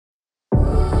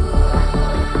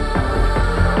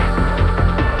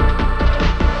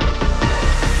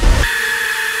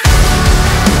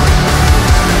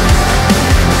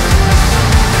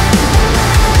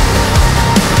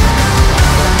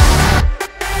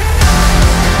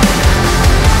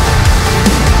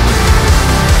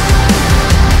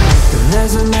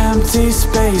empty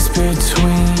space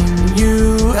between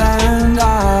you and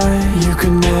I. You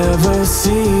could never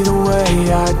see the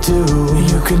way I do.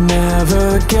 You could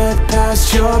never get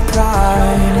past your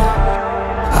pride.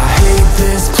 I hate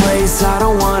this place, I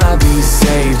don't wanna be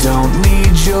saved. Don't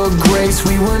need your grace,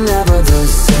 we were never the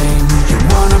same. You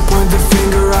wanna point the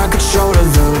finger, I could shoulder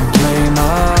the blame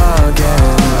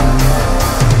again.